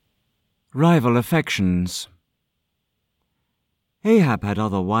Rival affections. Ahab had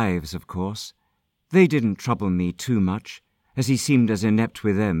other wives, of course. They didn't trouble me too much, as he seemed as inept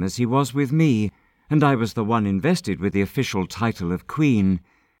with them as he was with me, and I was the one invested with the official title of queen.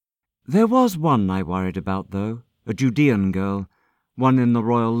 There was one I worried about, though, a Judean girl, one in the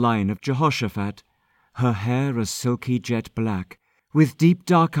royal line of Jehoshaphat, her hair a silky jet black, with deep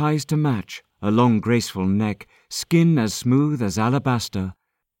dark eyes to match, a long graceful neck, skin as smooth as alabaster.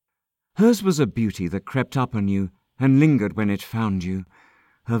 Hers was a beauty that crept up on you and lingered when it found you,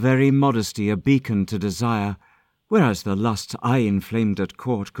 her very modesty a beacon to desire, whereas the lust I inflamed at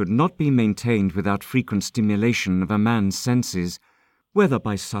court could not be maintained without frequent stimulation of a man's senses, whether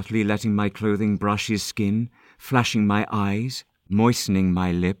by subtly letting my clothing brush his skin, flashing my eyes, moistening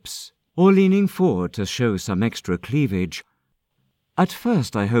my lips, or leaning forward to show some extra cleavage. At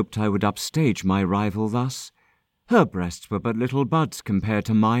first I hoped I would upstage my rival thus. Her breasts were but little buds compared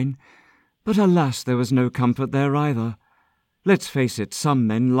to mine, but alas, there was no comfort there either. Let's face it, some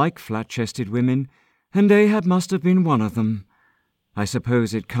men like flat-chested women, and Ahab must have been one of them. I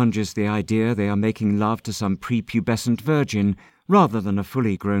suppose it conjures the idea they are making love to some prepubescent virgin rather than a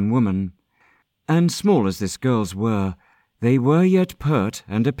fully grown woman. And small as this girl's were, they were yet pert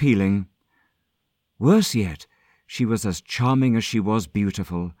and appealing. Worse yet, she was as charming as she was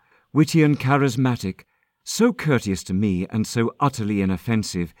beautiful, witty and charismatic, so courteous to me and so utterly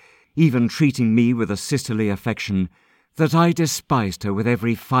inoffensive, even treating me with a sisterly affection, that I despised her with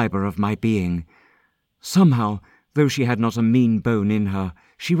every fibre of my being. Somehow, though she had not a mean bone in her,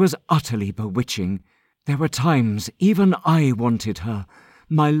 she was utterly bewitching. There were times even I wanted her,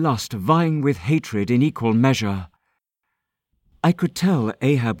 my lust vying with hatred in equal measure. I could tell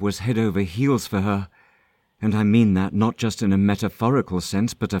Ahab was head over heels for her, and I mean that not just in a metaphorical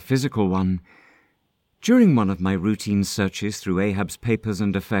sense but a physical one. During one of my routine searches through Ahab's papers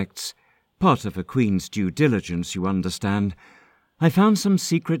and effects, part of a queen's due diligence, you understand, I found some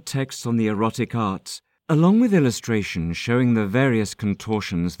secret texts on the erotic arts, along with illustrations showing the various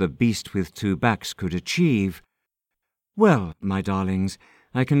contortions the beast with two backs could achieve. Well, my darlings,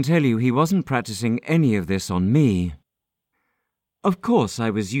 I can tell you he wasn't practicing any of this on me. Of course I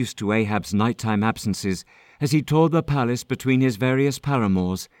was used to Ahab's nighttime absences as he toured the palace between his various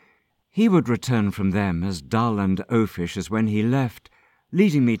paramours. He would return from them as dull and oafish as when he left,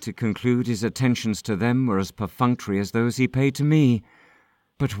 leading me to conclude his attentions to them were as perfunctory as those he paid to me.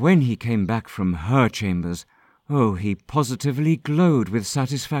 But when he came back from her chambers, oh, he positively glowed with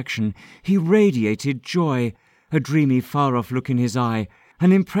satisfaction. He radiated joy, a dreamy far-off look in his eye,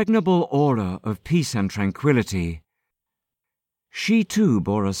 an impregnable aura of peace and tranquillity. She too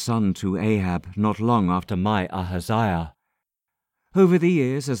bore a son to Ahab not long after my Ahaziah. Over the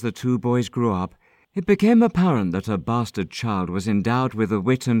years, as the two boys grew up, it became apparent that her bastard child was endowed with the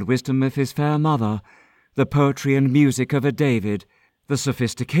wit and wisdom of his fair mother, the poetry and music of a David, the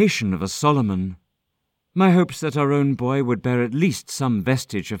sophistication of a Solomon. My hopes that our own boy would bear at least some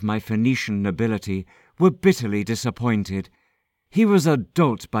vestige of my Phoenician nobility were bitterly disappointed. He was a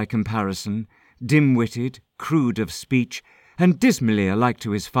dolt by comparison, dim-witted, crude of speech, and dismally alike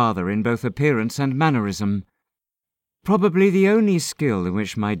to his father in both appearance and mannerism. Probably the only skill in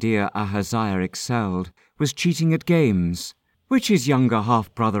which my dear Ahaziah excelled was cheating at games, which his younger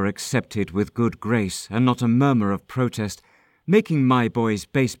half-brother accepted with good grace and not a murmur of protest, making my boy's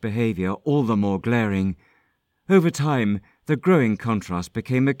base behaviour all the more glaring. Over time, the growing contrast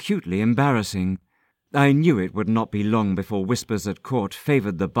became acutely embarrassing. I knew it would not be long before whispers at court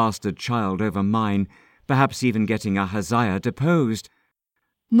favoured the bastard child over mine, perhaps even getting Ahaziah deposed.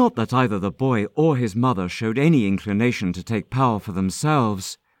 Not that either the boy or his mother showed any inclination to take power for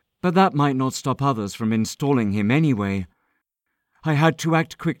themselves, but that might not stop others from installing him anyway. I had to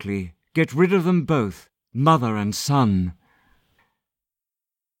act quickly, get rid of them both, mother and son.